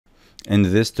In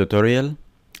this tutorial,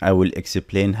 I will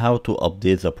explain how to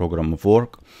update the program of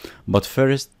work, but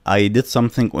first I did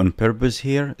something on purpose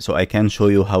here so I can show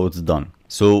you how it's done.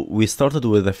 So we started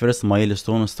with the first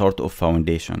milestone, start of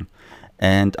foundation,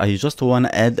 and I just want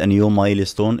to add a new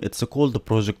milestone. It's called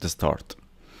project start.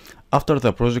 After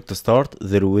the project start,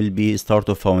 there will be start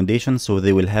of foundation, so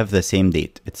they will have the same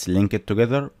date. It's linked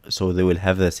together, so they will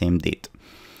have the same date.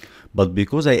 But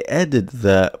because I added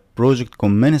the project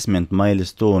commencement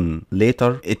milestone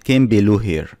later, it came below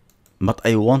here. But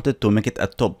I wanted to make it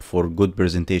at top for good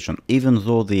presentation, even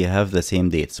though they have the same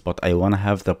dates. But I want to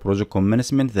have the project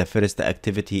commencement, the first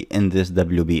activity in this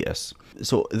WBS.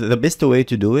 So the best way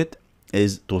to do it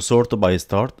is to sort by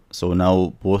start. So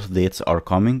now both dates are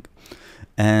coming.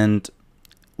 And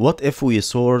what if we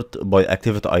sort by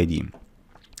activity ID?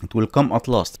 It will come at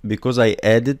last because I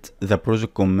added the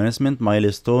project commencement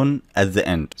milestone at the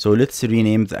end. So let's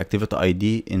rename the activity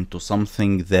ID into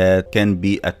something that can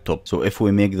be at top. So if we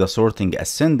make the sorting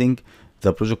ascending,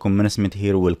 the project commencement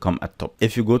here will come at top.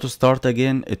 If you go to start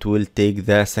again, it will take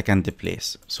the second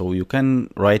place. So you can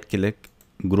right click,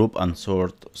 group and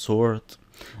sort,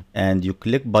 and you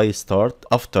click by start.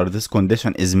 After this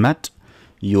condition is met,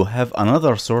 you have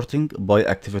another sorting by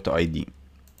activity ID.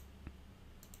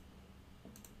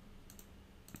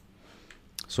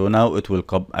 So now it will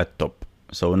come at top.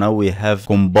 So now we have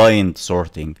combined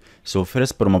sorting. So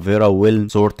first Primavera will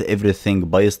sort everything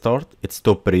by start, it's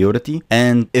top priority.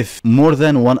 And if more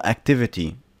than one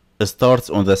activity starts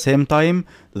on the same time,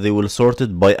 they will sort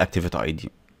it by activity ID.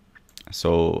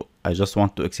 So I just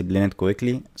want to explain it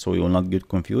quickly so you will not get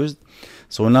confused.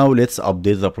 So now let's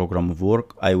update the program of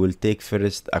work. I will take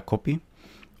first a copy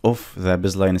of the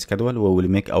baseline schedule. We will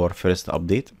make our first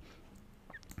update.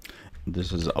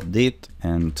 This is update,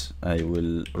 and I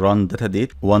will run data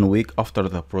date 1 week after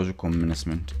the project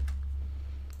commencement,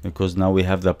 because now we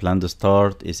have the planned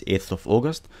start is 8th of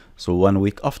August. So 1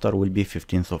 week after will be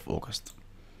 15th of August.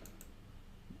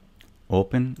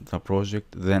 Open the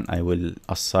project, then I will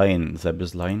assign the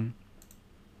baseline.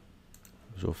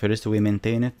 So first we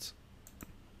maintain it.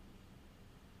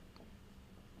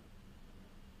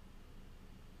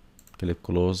 Click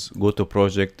close, go to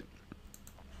project,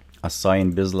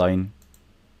 assign baseline.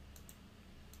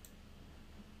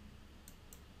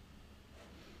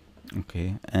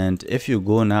 Okay, and if you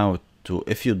go now to,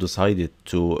 if you decided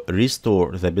to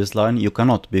restore the baseline, you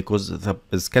cannot, because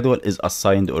the schedule is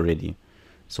assigned already.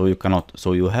 So you cannot.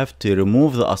 So you have to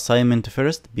remove the assignment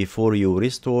first before you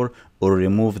restore or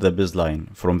remove the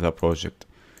baseline from the project.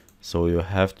 So you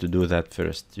have to do that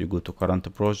first. You go to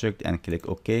current project and click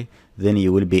OK. Then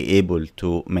you will be able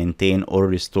to maintain or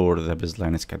restore the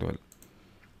baseline schedule.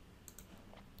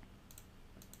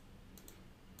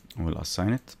 We'll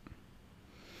assign it.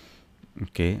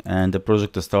 Okay, and the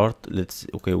project start,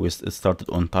 we started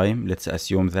on time. Let's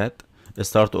assume that the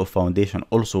start of foundation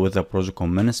also with the project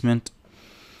commencement.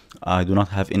 I do not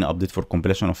have any update for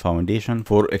completion of foundation.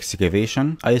 For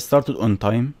excavation, I started on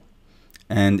time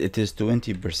and it is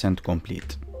 20%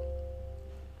 complete.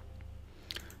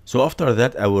 So after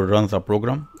that, I will run the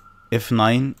program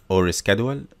F9 or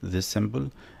schedule, this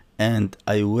simple, and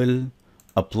I will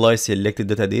apply selected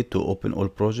data date to open all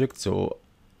projects. So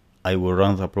I will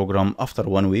run the program after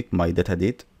 1 week, my data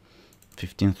date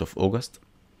 15th of August,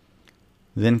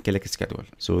 then click schedule.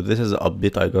 So this is the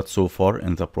update I got so far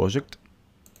in the project.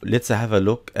 Let's have a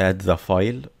look at the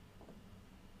file.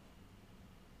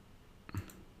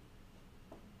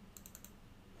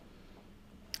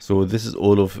 So this is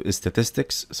all of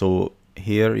statistics. So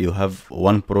here you have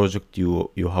one project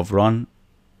you have run.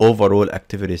 Overall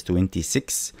activities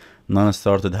 26. None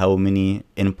started, how many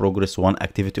in progress, one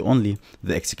activity only,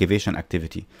 the excavation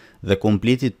activity. The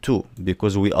completed 2,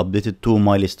 because we updated 2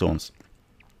 milestones.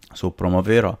 So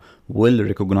Primavera will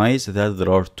recognize that there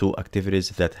are 2 activities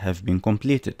that have been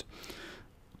completed.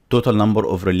 Total number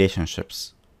of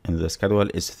relationships in the schedule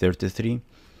is 33.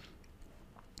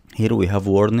 Here we have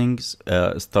warnings,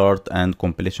 start and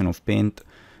completion of paint.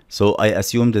 So I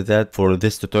assumed that for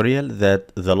this tutorial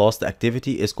that the last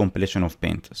activity is completion of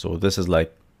paint. So this is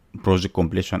like project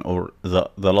completion or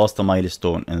the last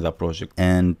milestone in the project.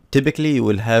 And typically you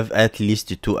will have at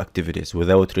least 2 activities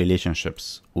without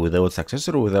relationships, without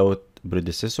successor, without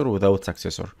predecessor, without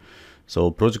successor.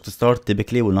 So project start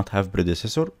typically will not have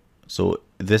predecessor. So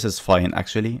this is fine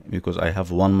actually, because I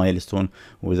have 1 milestone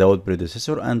without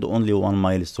predecessor and only 1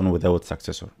 milestone without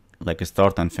successor, like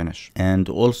start and finish. And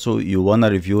also you want to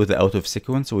review the out of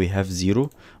sequence, we have 0,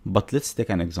 but let's take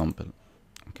an example.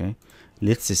 Okay,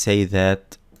 let's say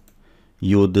that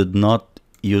you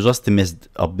just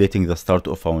missed updating the start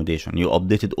of foundation. You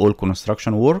updated all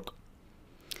construction work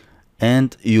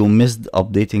and you missed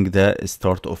updating the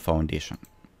start of foundation,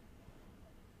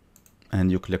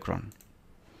 and you click run.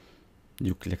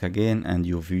 You click again and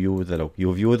you view the log.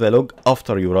 You view the log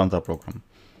after you run the program.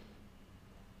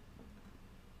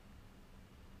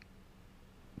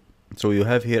 So you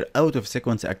have here out of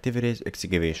sequence activities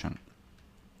excavation.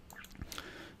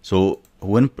 So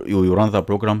when you run the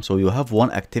program, so you have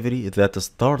one activity that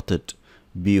started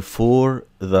before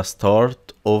the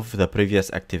start of the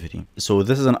previous activity. So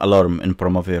this is an alarm in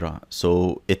Primavera.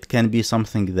 So it can be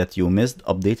something that you missed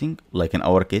updating, like in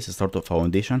our case, start of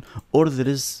foundation, or there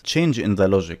is change in the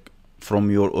logic from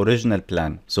your original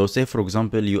plan. So say for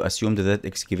example, you assumed that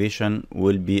excavation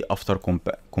will be after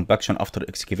compaction after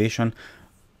excavation.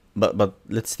 But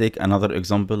let's take another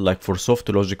example, like for soft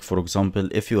logic, for example,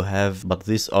 if you have, but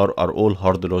these are all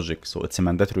hard logic, so it's a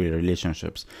mandatory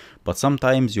relationships. But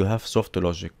sometimes you have soft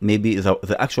logic. Maybe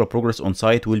the actual progress on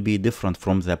site will be different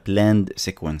from the planned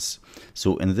sequence.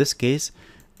 So in this case,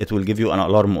 it will give you an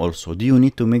alarm also. Do you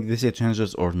need to make these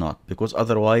changes or not? Because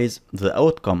otherwise, the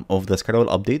outcome of the schedule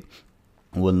update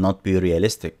will not be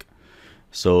realistic.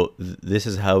 So this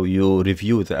is how you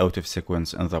review the out of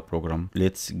sequence in the program.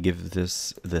 Let's give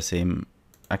this the same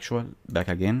actual back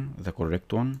again, the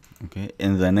correct one. Okay.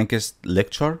 In the next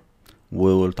lecture,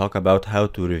 we will talk about how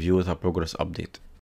to review the progress update.